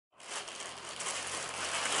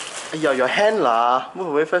Yeah, your hand lah.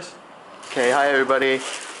 Move away first. Okay, hi everybody.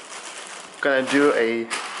 Gonna do a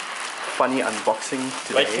funny unboxing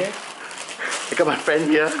today. I got my friend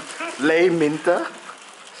here, Lay Minter.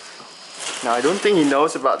 Now I don't think he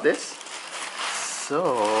knows about this.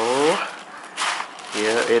 So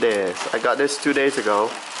here it is. I got this 2 days ago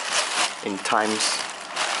in Times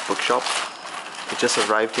bookshop. It just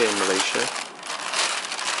arrived here in Malaysia.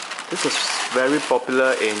 This was very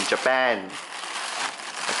popular in Japan.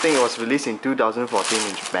 I think it was released in 2014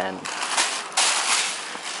 in Japan.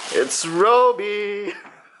 It's Robi!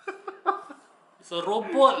 It's a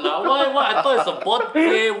robot lah. Why? I thought it's a bot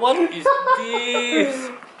game. What is this?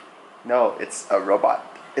 No, it's a robot.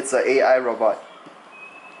 It's an AI robot.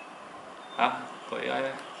 Huh? Got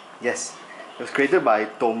AI? Yes. It was created by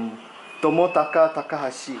Tomotaka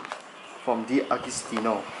Takahashi from the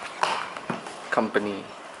Agostino company.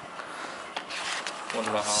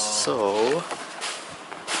 Wow.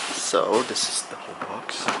 So this is the whole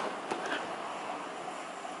box.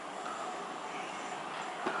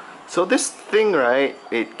 So this thing, right,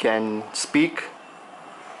 it can speak,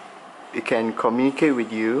 it can communicate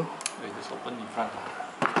with you. Wait, just open in front.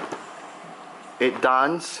 It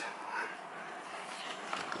dance.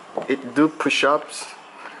 It do push-ups.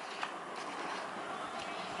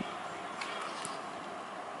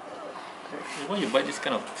 Why you buy this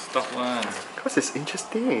kind of stuff one? Because it's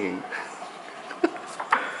interesting.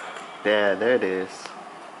 there it is.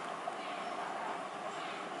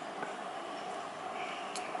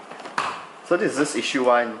 So this is issue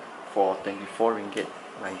 1 for 24 ringgit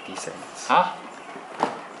 90 cents. Huh?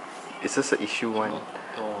 It's just an issue 1.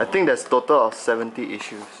 Oh. I think there's total of 70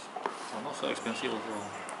 issues. Oh, not so expensive also.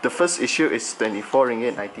 The first issue is 24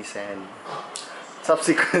 ringgit 90 cents.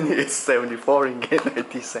 Subsequently it's 74 ringgit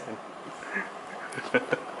 90 cents. You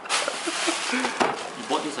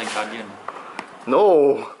bought this at Guardian?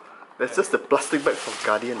 No! That's just the plastic bag from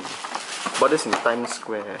Guardian. Bought this in Times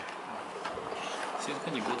Square. Since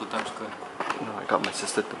when you go to Times Square? No, I got my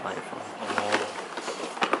sister to buy it from. Oh.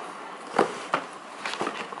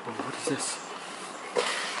 Oh, what is this?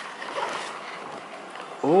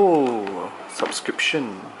 Oh,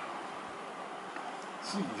 subscription.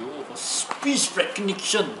 Yo, for speech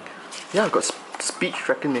recognition. Yeah, I've got speech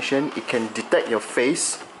recognition. It can detect your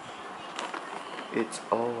face. It's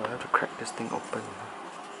I have to crack this thing open.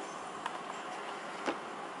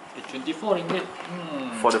 It's 24 ringgit.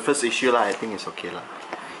 For the first issue lah, I think it's okay lah.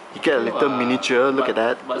 You get a little miniature, look at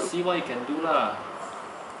that. But see what you can do lah.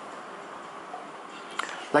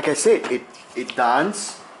 Like I said, it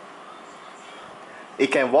dance.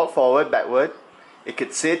 It can walk forward, backward. It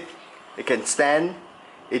can sit. It can stand.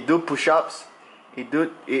 It do push-ups. It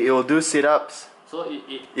will do sit-ups. So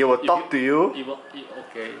it will talk to you.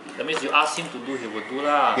 Okay, that means you ask him to do, he will do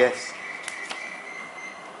lah. Yes.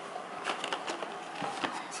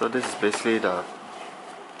 So this is basically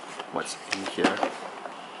what's in here.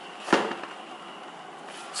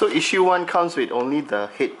 So issue 1 comes with only the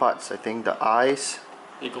head parts, I think, the eyes.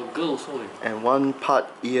 They got girl also. And one part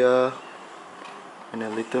ear and a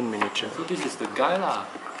little miniature. So this is the guy lah.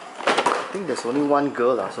 I think there's only one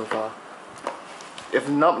girl lah so far. If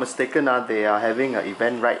not mistaken, they are having an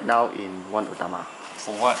event right now in One Utama.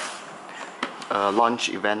 For what? Launch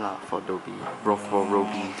event lah for Robi. For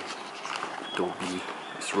Robi. Robi.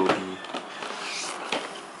 It's Robi.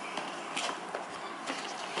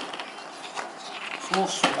 So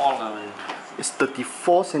small lah. It's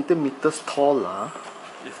 34 centimeters tall lah.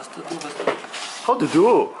 Faster do. How to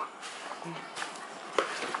do?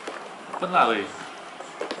 Open lah weh.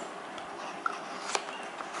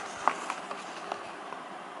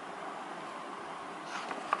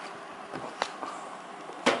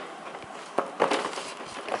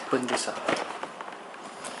 Open this up.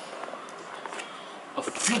 A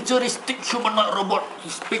futuristic humanoid robot to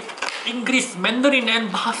speak English, Mandarin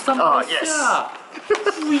and Bahasa Malaysia. Yes.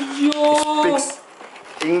 Yo. It speaks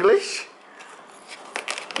English.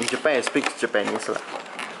 In Japan, it speaks Japanese lah.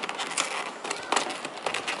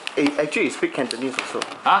 Actually, it speaks Cantonese also.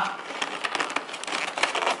 Huh?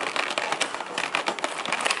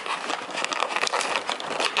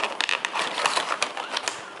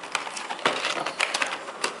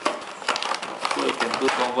 So you can do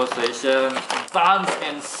conversation, dance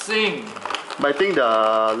and sing. But I think the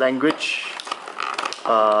language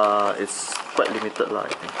is quite limited lah,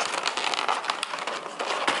 I think.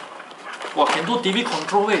 Wow, can do TV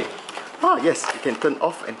control eh. Ah yes, you can turn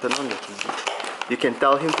off and turn on your TV. You can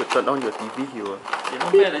tell him to turn on your TV, he will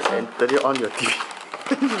Not bad, and turn it on your TV.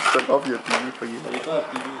 Turn off your TV for you. You don't have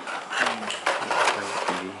TV.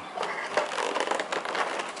 TV.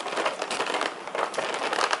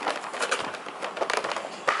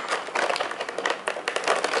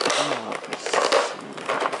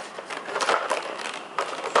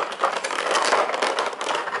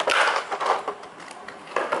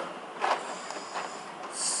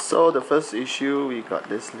 So the first issue, we got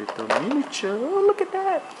this little miniature. Oh, look at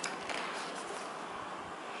that!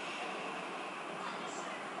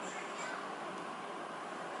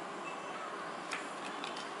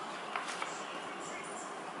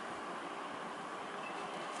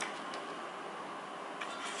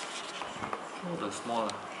 Oh, the small.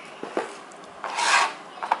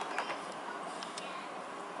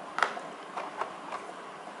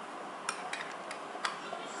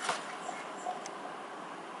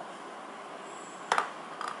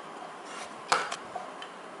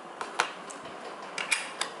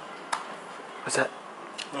 What's that?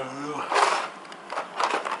 I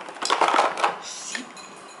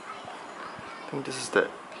think this is the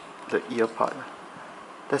ear part.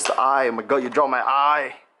 That's the eye. Oh my god, you dropped my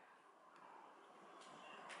eye!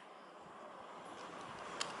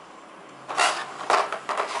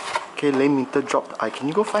 Okay, Lane Minter dropped the eye. Can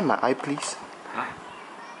you go find my eye, please? Huh?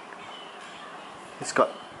 It's got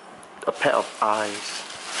a pair of eyes.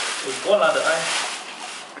 It's gone the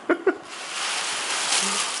eye.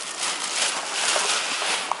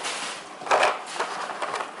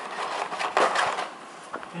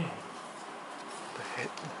 The head.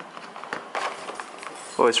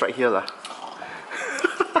 Oh, it's right here lah.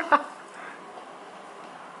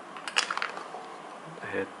 The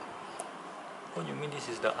head. What do you mean this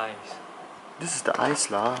is the eyes? This is the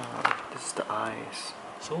eyes lah. This is the eyes.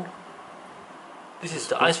 So? This is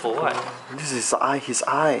the eyes for what? This is the eye, his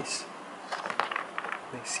eyes.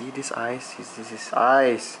 See this eyes? This is his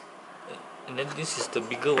eyes. And then this is the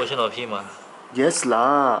bigger version of him. Yes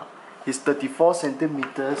lah. He's 34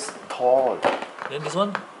 centimeters tall. Then this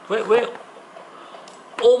one? Where?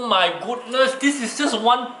 Oh my goodness, this is just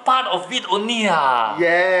one part of it only.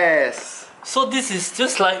 Yes. So this is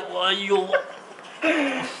just like you.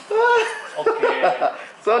 Okay.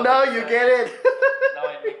 So now you get it. Now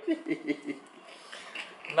I make.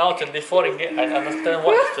 Now 24 ringgit. I understand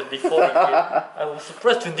what is 24 ringgit. I was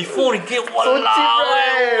surprised 24 ringgit. So cheap,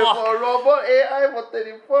 right? Wow. For robot AI for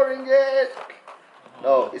 34 ringgit.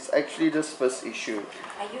 No, it's actually just first issue.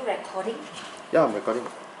 Are you recording? Yeah, I'm recording.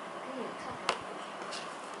 Okay,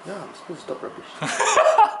 Yeah, I'm supposed to stop rubbish.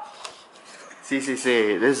 See.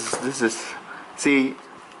 This is. See,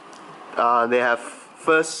 they have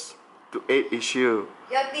first to 8 issue.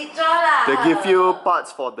 your teacher lah. They give you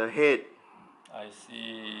parts for the head. I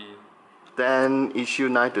see. Then issue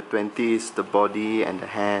 9 to 20 is the body and the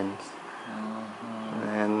hands.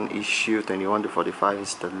 And issue 21 to 45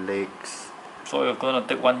 is the legs. So you're gonna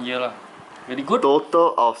take 1 year lah. Very good.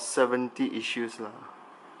 Total of 70 issues lah.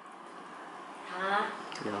 Huh?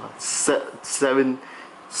 Yeah,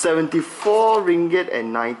 74 ringgit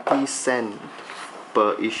and 90 cent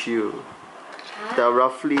per issue. Huh? They're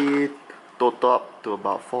roughly total up to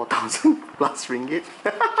about 4,000 plus ringgit.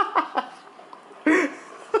 This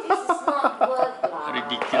is not worth lah.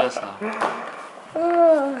 Ridiculous lah.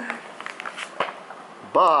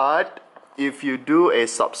 But if you do a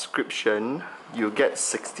subscription, you get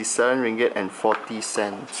 67 ringgit and 40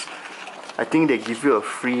 cents. I think they give you a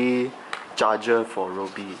free charger for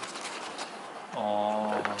Robi,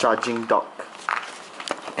 Oh. charging dock,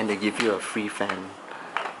 and they give you a free fan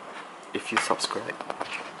if you subscribe.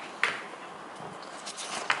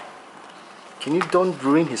 Can you don't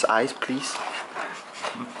ruin his eyes, please?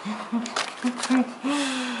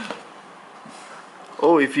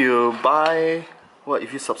 Oh, if you buy, what,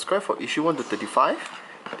 if you subscribe for issue 1 to 35,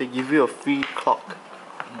 they give you a free clock.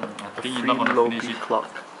 I A think free you're not gonna finish Robi it. clock.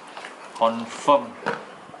 Confirm.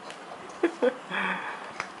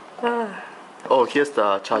 Oh, here's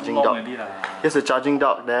the charging Long dock. already lah. Here's the charging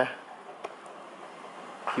dock there.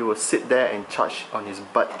 He will sit there and charge on his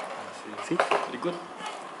butt. See? Very good.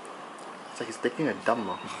 It's like he's taking a dump.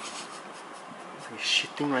 Oh. It's like he's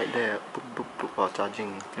shitting right there. Boop, boop, boop, while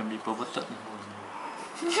charging. Can be perverted.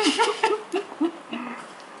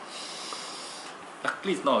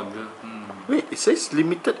 Luckily it's not a girl. Wait, it says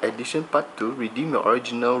limited edition part 2. Redeem your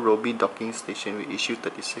original Robi docking station with issue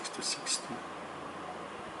 36 to 60.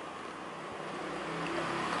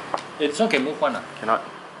 This one can move one. Cannot.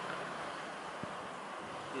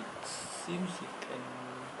 It seems it can.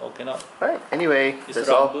 Oh, cannot. Alright, anyway, It's that's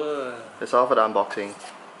all. rubber. That's all for the unboxing.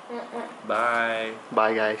 Bye.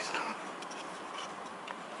 Bye, guys.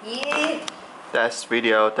 Yeah. Test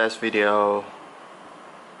video, test video.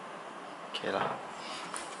 Okay lah.